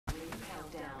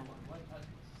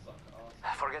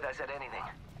Forget I said anything.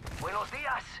 Buenos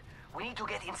dias! We need to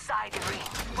get inside the ring.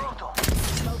 Pronto!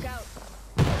 Smoke out.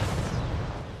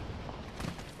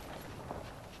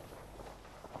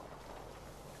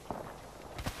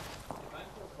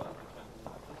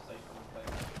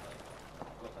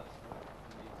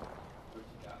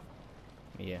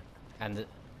 Yeah, and the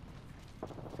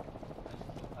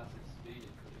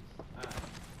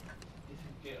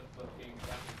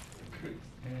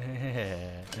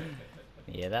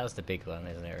yeah, that was the big one,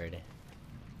 isn't it, really?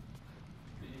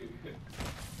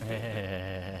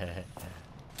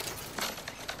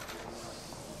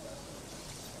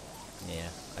 Yeah,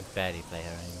 I barely play her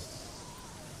anymore.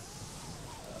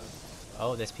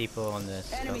 Oh, there's people on the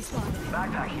Enemy skull. spotted.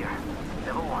 Backpack here.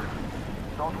 Level 1.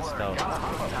 Don't worry. Skull. Gotta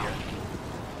hop up here.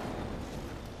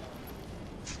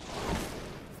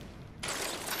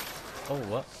 Oh,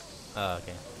 what? Oh,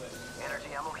 okay.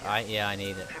 Energy ammo here. Yeah, I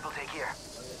need it. Triple take here.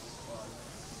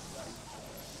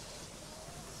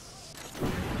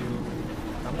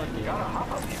 I'm not doing Gotta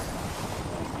hop up here.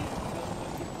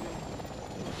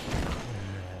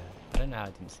 I don't know how I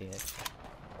didn't see it.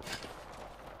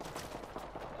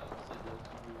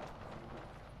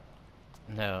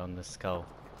 No, on the skull.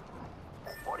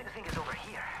 What do you think is over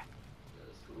here?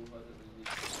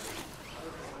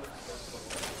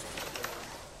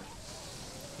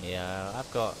 Yeah,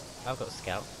 I've got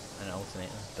scout and an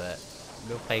alternator, but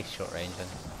we'll play short range then.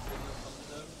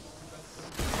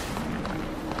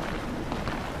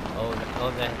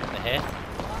 Oh, they're here.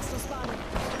 Hostile spotted.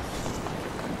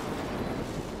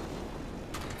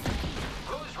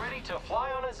 Who's ready to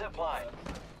fly on a zipline?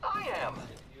 I am.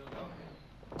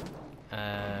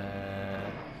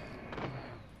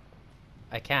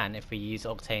 I can if we use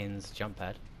Octane's jump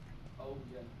pad.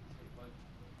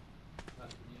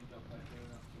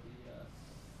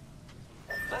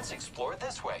 Let's explore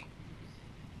this way.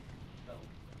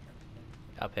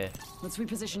 Up here. Let's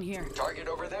reposition here. Target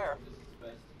over there.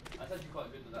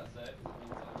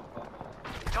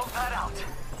 Jump that out.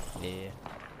 Yeah.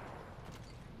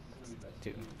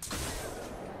 Dude.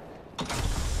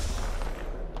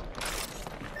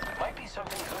 Might be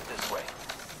something good this way.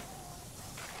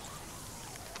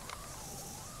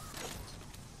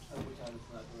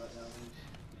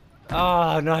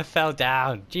 Oh no, I fell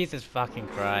down. Jesus fucking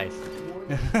Christ.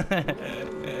 In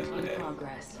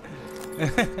progress.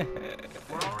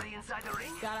 We're already inside the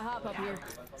ring. Gotta hop up here.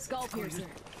 Skull piercer.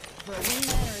 For a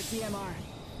wingman or a DMR.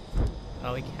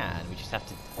 Oh, we can. We just have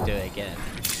to do it again.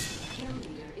 Kill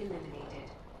leader eliminated.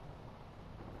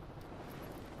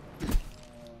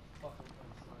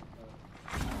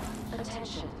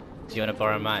 Attention. Do you want to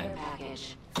borrow mine? Care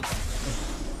package.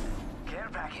 Care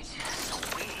package.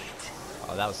 Sweet.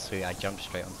 Oh, that was sweet. I jumped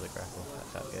straight onto the grapple. That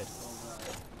felt good.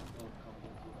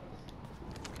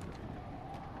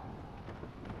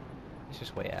 Let's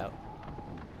just wait out.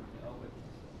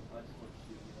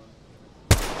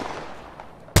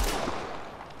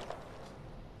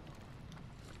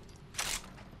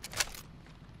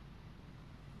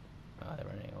 Oh, they're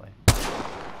running away.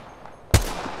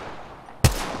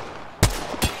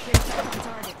 Big tap on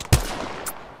target.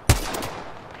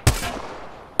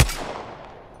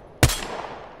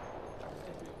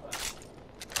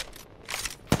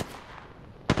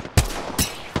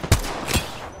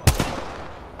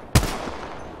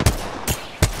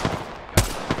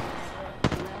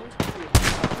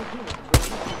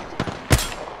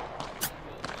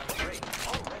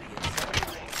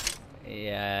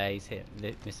 Yeah, he's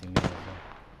missing me as well.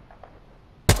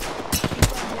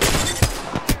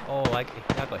 Oh, I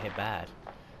got hit bad.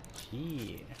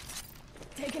 Gee.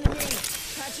 Taking a knee.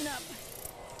 Catching up.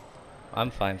 I'm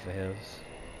fine for heals.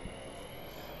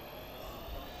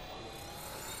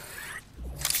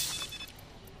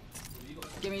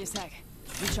 Give me a sec.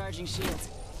 Recharging shields.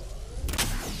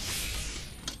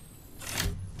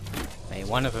 Hey,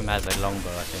 one of them has a longbow,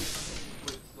 I think.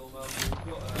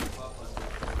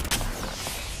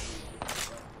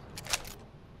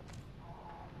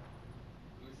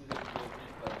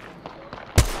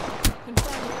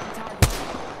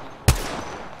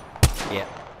 Yeah.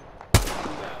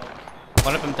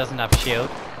 One of them doesn't have shield.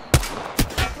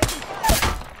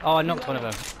 Oh, I knocked one of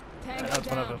them. I knocked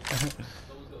one of them.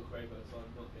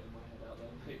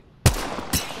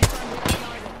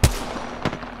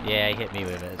 Yeah, he hit me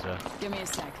with it as well. Give me a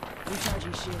sec.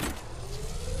 Recharging shield.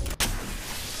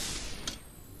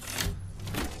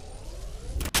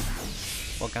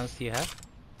 What guns do you have?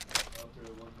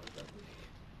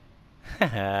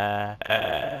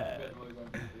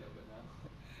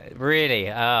 Really?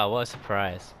 Oh, what a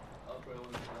surprise.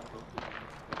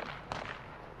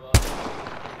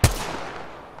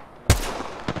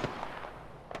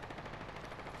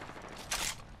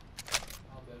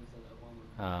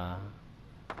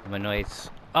 I'm annoyed.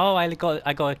 Oh, I got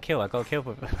a kill. I got a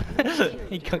kill.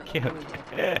 He got killed.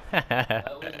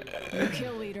 New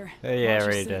kill leader. Yeah, it Watch your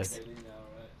really six. does.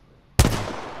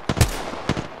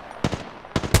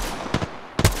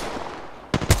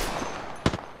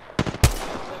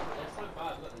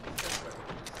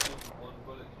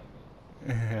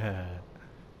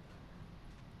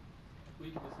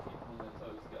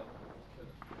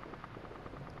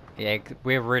 Yeah,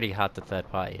 we're really hard to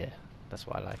third party here. That's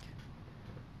what I like.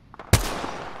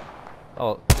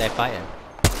 Oh, they're fighting.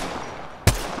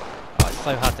 Oh, it's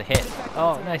so hard to hit.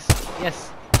 Oh, nice.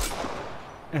 Yes.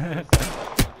 Confirm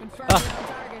you're on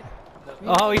target.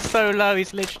 Oh, he's so low.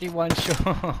 He's literally one shot.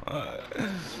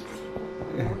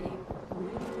 Warning.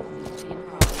 Movement in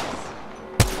progress.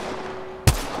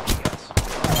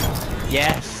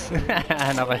 Yes.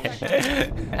 Another hit.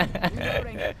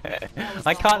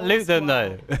 I can't loot them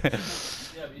though.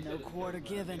 No quarter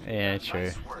given. Yeah, true.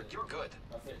 Nice work, you're good.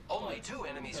 Only 2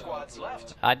 enemy squads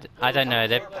left. I don't know. Care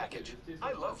They're package.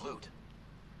 I love loot.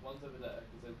 One's over there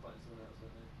because they're fighting someone else,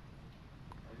 aren't they?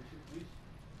 We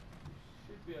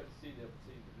should be able to see the other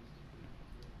team, but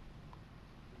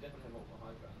we definitely have more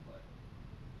high ground. Like,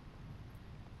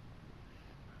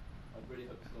 I really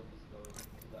hope Storm doesn't go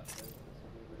to that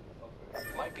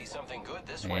place. Might be something good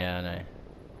this way. yeah, I know.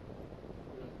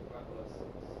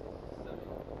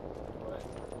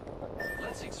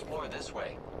 Let's explore this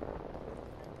way.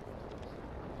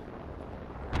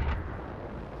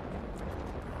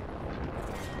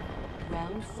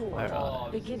 Round 4. Where are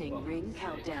Beginning ring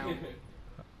countdown.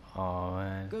 Oh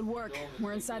man. Good work.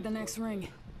 We're inside the next ring.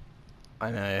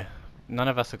 I know. None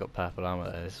of us have got purple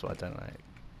armor though. This is what I don't like.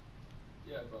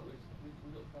 Yeah, but we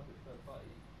got perfect third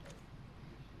party.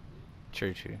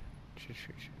 True. True.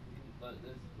 Like,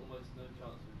 there's almost no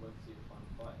chance we won't see the final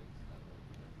fight.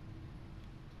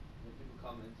 When people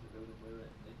come into the building we're in,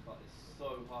 it's so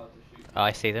hard to shoot. Oh,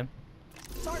 I see them.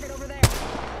 Target over there.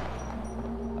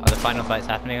 Oh, the final fight's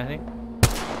happening, I think.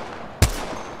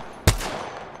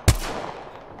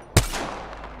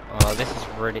 Oh, this is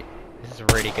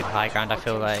really good high ground. I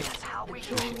feel like. The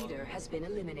kill leader has been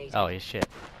eliminated. Oh, shit.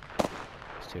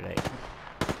 It's too late.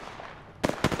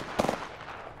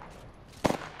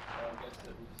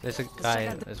 There's a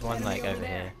guy. There's one like over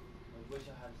here. I wish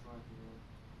I had sniping.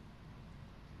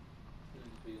 It's gonna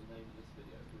just be the name of this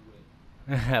video if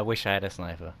we win. I wish I had a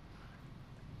sniper.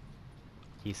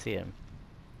 You see him?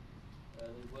 They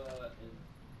were in.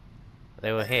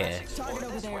 They were here. Let's explore Target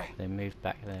over this there. way. They moved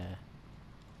back there.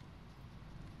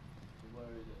 Where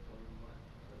is it? On the map.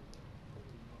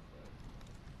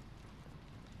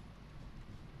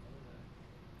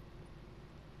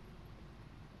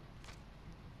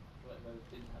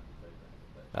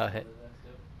 Oh, hit.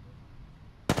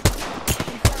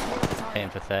 Hitting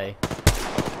for 30.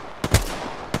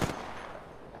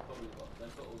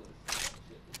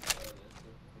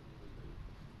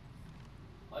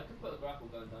 I could put a grapple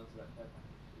gun down to that care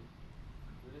package.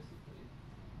 Realistically.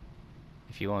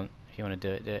 If you want to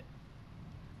do it.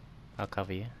 I'll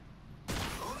cover you.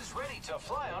 Who's ready to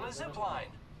fly on a zip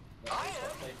line? I am.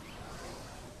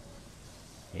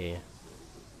 Yeah.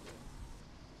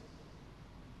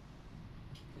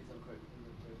 Please have a crate, please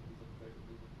have a crate, please have a crate,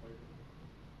 please have a crate.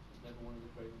 Never wanted a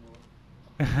crate more.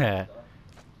 I'll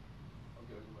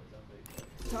get rid of the right down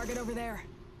big. Target over there.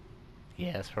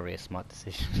 Yeah, that's probably a smart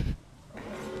decision.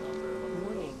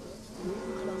 Warning. Ring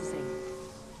closing.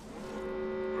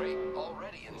 Great,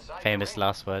 already inside. Famous the ring.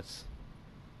 last words.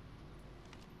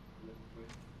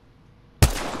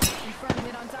 Confirm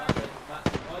hit on target. Matt,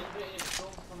 why are you getting it?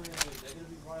 Storm's coming in here. They're going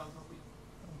to be right on top of you.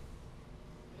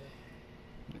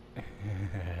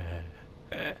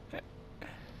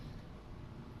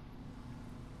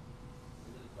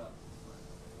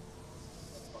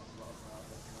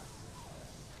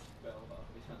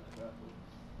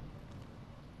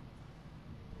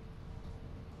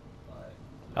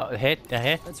 Oh, hit. They're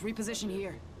here. Let's reposition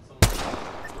here.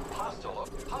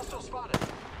 Hostile spotted.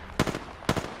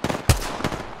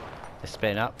 They're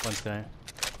splitting up. One's going.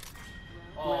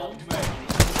 Oh, Round man.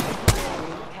 4.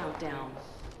 Ring countdown.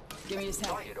 Give me a sec.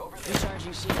 Target over there.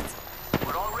 Recharging shields.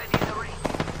 We're already in the ring.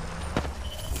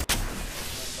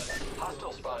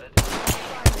 Hostile spotted.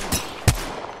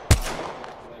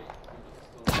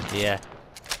 Yeah.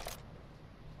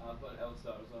 I've got an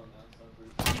L-star as well now, so I'm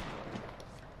pretty sure.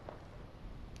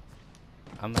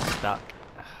 I'm stuck.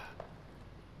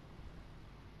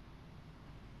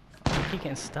 I keep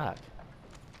getting stuck.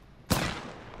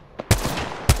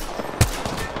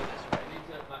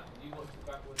 Matt, you watch the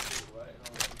back one too, right? And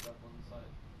I'll watch the back on the side.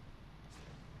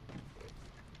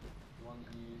 The one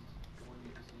that you used, the one you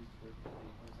just used for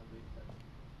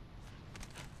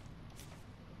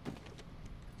the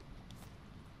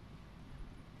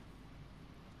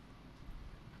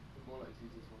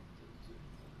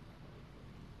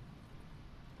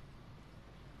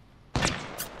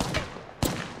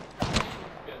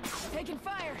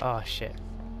fire. Oh shit.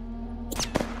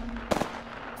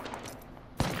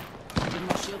 Give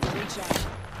my shield a recharge.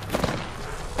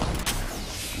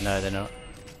 No, they're not.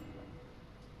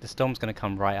 The storm's gonna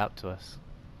come right up to us.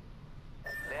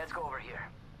 Let's go over here.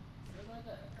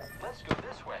 Let's go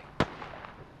this way.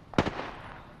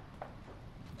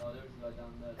 Oh, there's a guy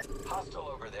down there. Hostile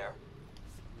over there.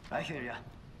 I hear ya.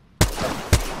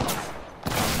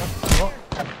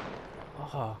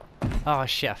 Oh. Oh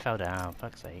shit, I fell down.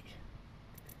 Fuck's sake.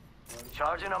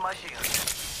 Charging on my shield.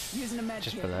 Using a med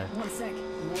Just kit. below. 1 sec. In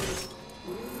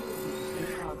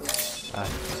progress.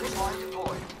 Supply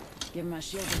deployed. Give my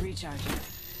shield a recharge.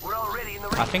 We're already in the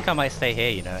I ring. think I might stay here,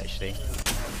 you know, actually. We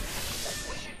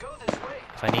should go this way.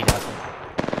 If I need help.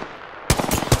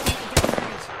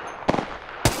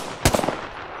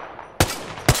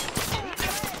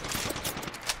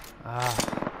 Ah.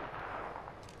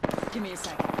 Give me a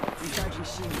sec. I'm charging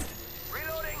shields.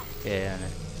 Reloading. Yeah, I know.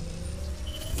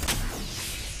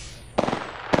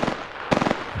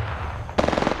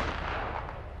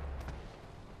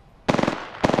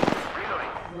 Reloading.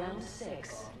 Round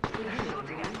 6. Beginning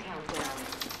ring countdown.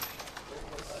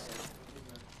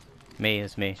 Me,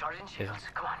 it's me. Charging shields.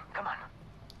 Come on, come on.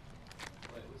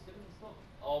 Wait, we're still in the storm?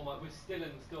 Oh my, we're still in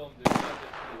the storm, dude.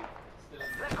 Still in the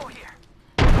Let's go here.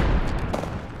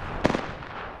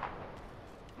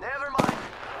 Never mind.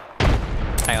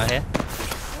 Hang on here.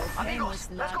 Amigos,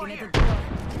 let's go Knocking here. at the door.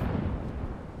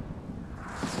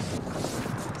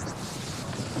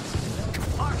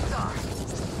 Arc star.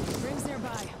 Rings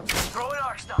nearby. Throw an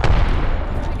arc star.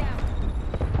 Frag out.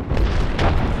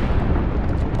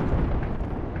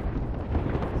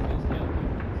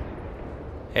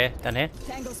 Here, down here.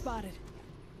 Tango spotted.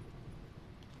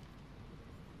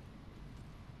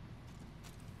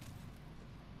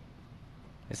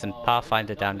 There's a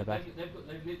Pathfinder down the back. They've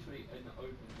literally in the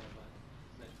open there, man.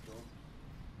 Next door.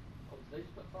 Oh, did they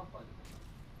just put Pathfinder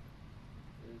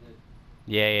in there?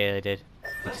 Yeah, yeah, they did.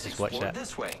 Let's Just watch explore that.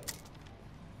 this way.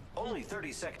 Only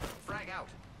 30 seconds. Frag out.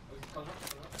 Oh, it's coming up,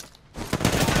 coming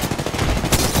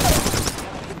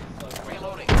up.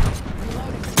 Reloading.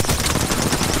 Reloading.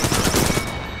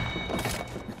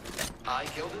 I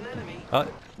killed an enemy. Oh,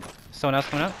 someone else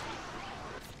coming up?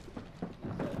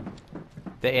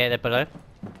 Yeah, they're below.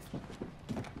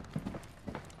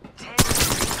 10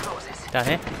 closes. Down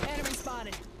here. Enemy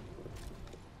spotted.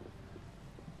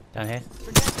 Down here.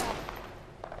 Forget that.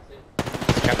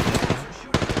 Yep.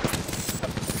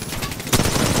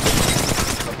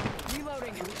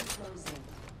 Reloading. Closing.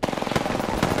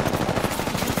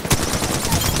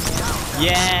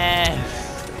 Yes!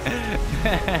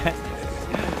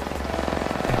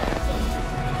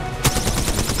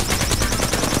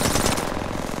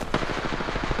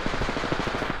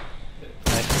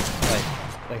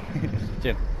 Wait.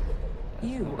 Jim.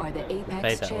 You are the Played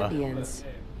Apex that well. champions.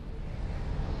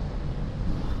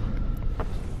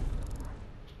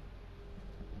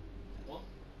 What?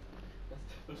 That's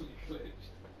definitely glitched.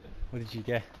 What did you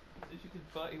get? If you did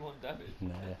 31 damage.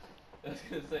 No. I was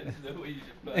gonna say, there's no way you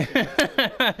just play.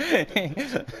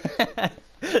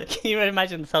 Can you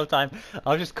imagine this whole time? I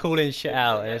was just calling shit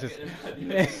out. And it's just...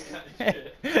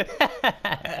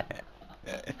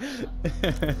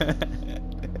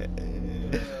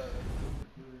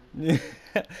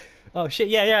 Oh shit!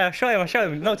 Yeah. Show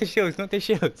him. Knocked his shields.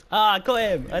 Ah, I got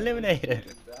him. Eliminated.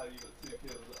 How you got 2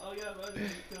 kills? Oh yeah, man, 2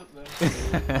 kills, man.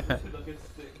 Like a 6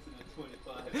 and a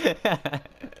 25.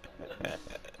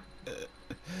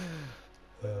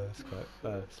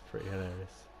 That's pretty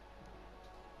hilarious.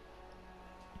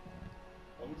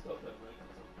 I'm gonna stop that, man.